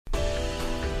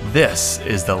This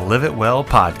is the Live It Well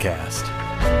podcast.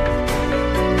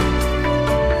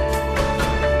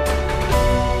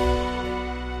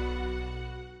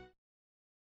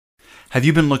 Have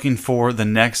you been looking for the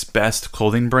next best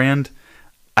clothing brand?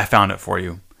 I found it for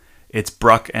you. It's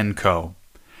Bruck & Co.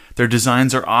 Their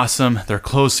designs are awesome, their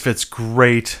clothes fits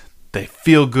great, they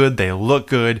feel good, they look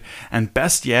good, and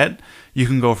best yet, you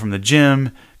can go from the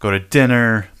gym, go to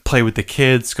dinner, play with the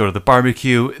kids, go to the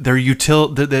barbecue. They're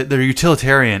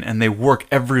utilitarian and they work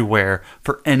everywhere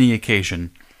for any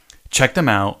occasion. Check them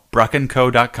out,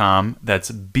 bruckandco.com.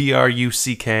 That's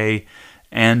BRUCK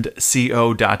and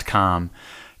CO.com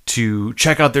to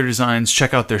check out their designs,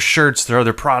 check out their shirts, their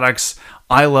other products.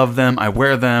 I love them. I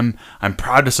wear them. I'm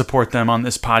proud to support them on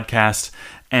this podcast.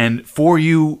 And for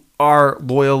you, our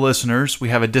loyal listeners, we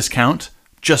have a discount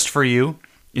just for you.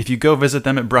 If you go visit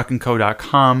them at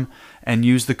bruckandco.com and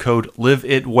use the code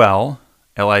LIVEITWELL,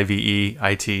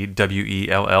 LIVEITWELL,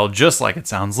 just like it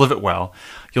sounds, Live It Well,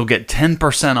 you'll get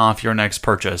 10% off your next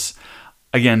purchase.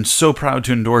 Again, so proud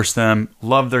to endorse them.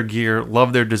 Love their gear,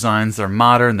 love their designs. They're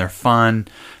modern, they're fun,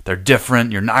 they're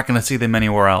different. You're not going to see them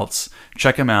anywhere else.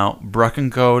 Check them out,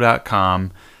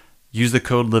 bruckandco.com. Use the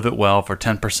code LIVEITWELL for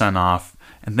 10% off.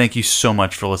 And thank you so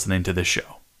much for listening to this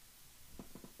show.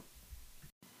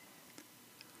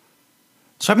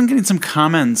 So I've been getting some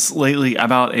comments lately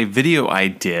about a video I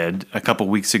did a couple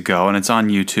weeks ago, and it's on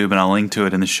YouTube, and I'll link to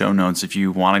it in the show notes if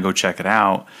you want to go check it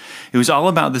out. It was all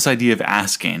about this idea of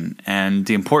asking and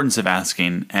the importance of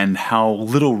asking and how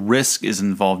little risk is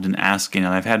involved in asking.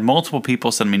 And I've had multiple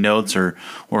people send me notes or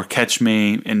catch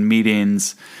me in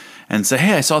meetings and say,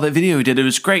 hey, I saw that video you did. It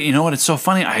was great. You know what? It's so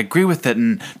funny. I agree with it,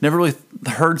 and never really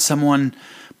heard someone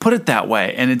put it that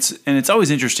way. And it's always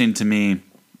interesting to me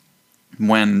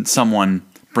when someone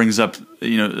brings up,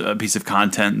 a piece of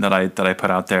content that I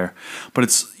put out there. But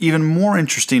it's even more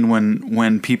interesting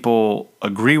when people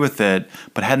agree with it,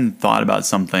 but hadn't thought about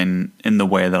something in the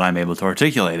way that I'm able to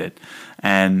articulate it.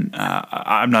 And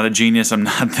I'm not a genius. I'm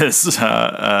not this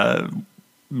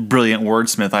brilliant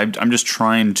wordsmith. I'm just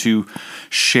trying to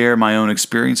share my own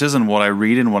experiences and what I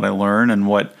read and what I learn and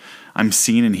what I'm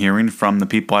seeing and hearing from the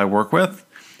people I work with.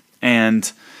 And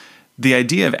the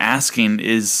idea of asking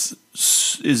is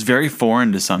very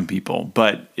foreign to some people,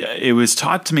 but it was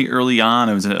taught to me early on.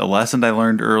 It was a lesson I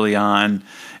learned early on,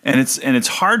 and it's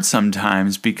hard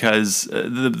sometimes because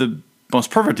the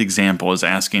most perfect example is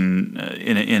asking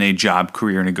in a job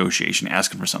career negotiation,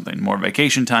 asking for something, more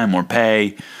vacation time, more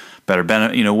pay, better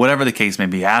benefit, whatever the case may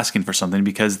be, asking for something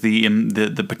because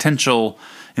the potential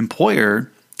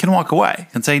employer can walk away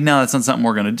and say, no, that's not something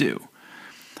we're going to do.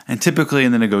 And typically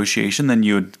in the negotiation, then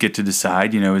you would get to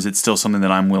decide, is it still something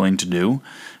that I'm willing to do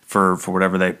for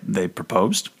whatever they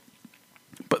proposed?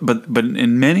 But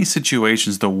in many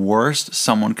situations, the worst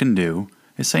someone can do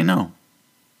is say no.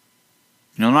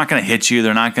 They're not going to hit you.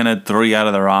 They're not going to throw you out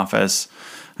of their office.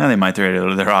 They might throw you out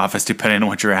of their office depending on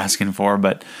what you're asking for.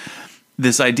 But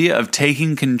this idea of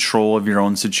taking control of your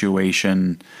own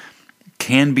situation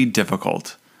can be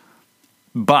difficult.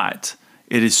 But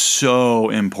it is so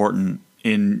important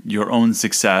in your own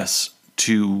success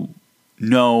to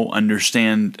know,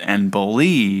 understand, and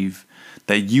believe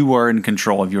that you are in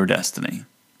control of your destiny.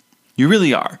 You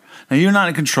really are. Now, you're not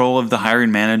in control of the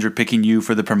hiring manager picking you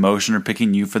for the promotion or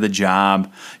picking you for the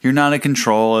job. You're not in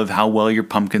control of how well your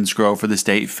pumpkins grow for the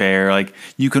state fair.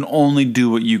 You can only do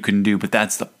what you can do, but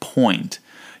that's the point.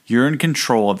 You're in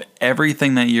control of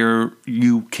everything that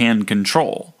you can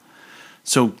control.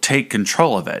 So take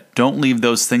control of it. Don't leave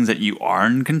those things that you are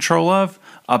in control of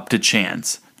up to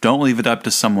chance. Don't leave it up to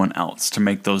someone else to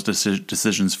make those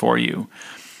decisions for you.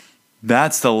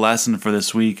 That's the lesson for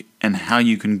this week, and how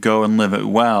you can go and live it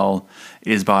well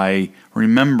is by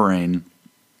remembering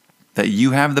that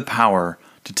you have the power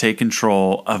to take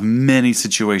control of many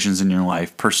situations in your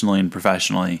life, personally and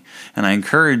professionally. And I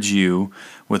encourage you,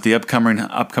 with the upcoming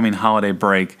holiday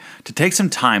break, to take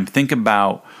some time, think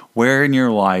about where in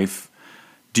your life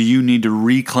do you need to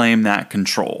reclaim that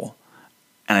control?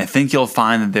 And I think you'll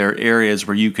find that there are areas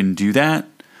where you can do that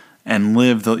and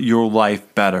live your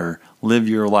life better, live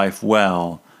your life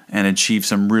well, and achieve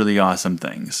some really awesome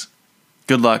things.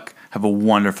 Good luck. Have a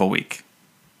wonderful week.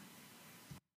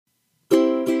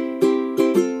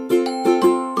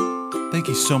 Thank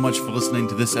you so much for listening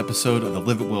to this episode of the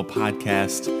Live It Well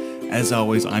podcast. As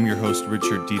always, I'm your host,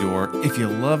 Richard Dedor. If you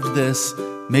loved this,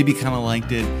 maybe kind of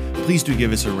liked it, please do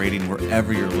give us a rating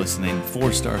wherever you're listening.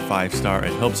 4-star, 5-star.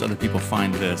 It helps other people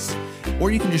find this.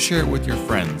 Or you can just share it with your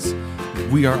friends.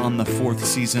 We are on the 4th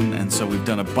season, and so we've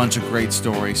done a bunch of great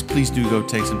stories. Please do go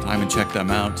take some time and check them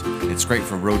out. It's great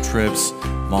for road trips,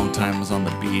 long times on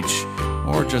the beach,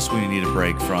 or just when you need a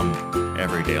break from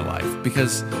everyday life.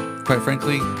 Because, quite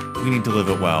frankly, we need to live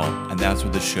it well, and that's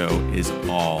what the show is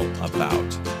all about.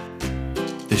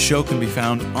 The show can be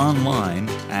found online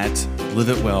at Live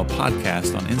It Well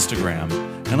Podcast on Instagram,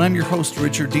 and I'm your host,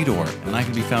 Richard Dedor, and I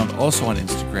can be found also on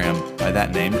Instagram by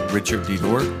that name, Richard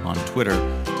Dedor, on Twitter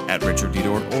at Richard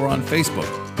Dedor, or on Facebook,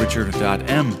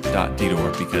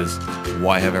 richard.m.dedor, because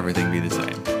why have everything be the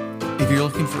same? If you're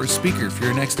looking for a speaker for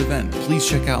your next event, please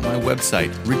check out my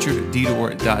website,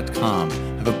 richarddedor.com. I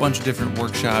have a bunch of different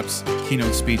workshops,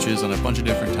 keynote speeches on a bunch of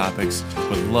different topics.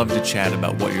 Would love to chat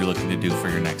about what you're looking to do for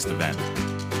your next event.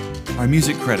 Our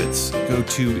music credits go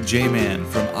to J-Man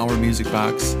from Our Music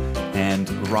Box and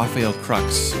Raphael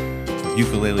Crux from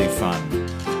Ukulele Fun.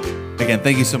 Again,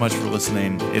 thank you so much for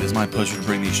listening. It is my pleasure to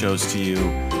bring these shows to you.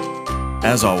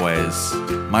 As always,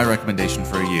 my recommendation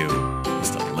for you is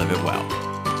to live it well.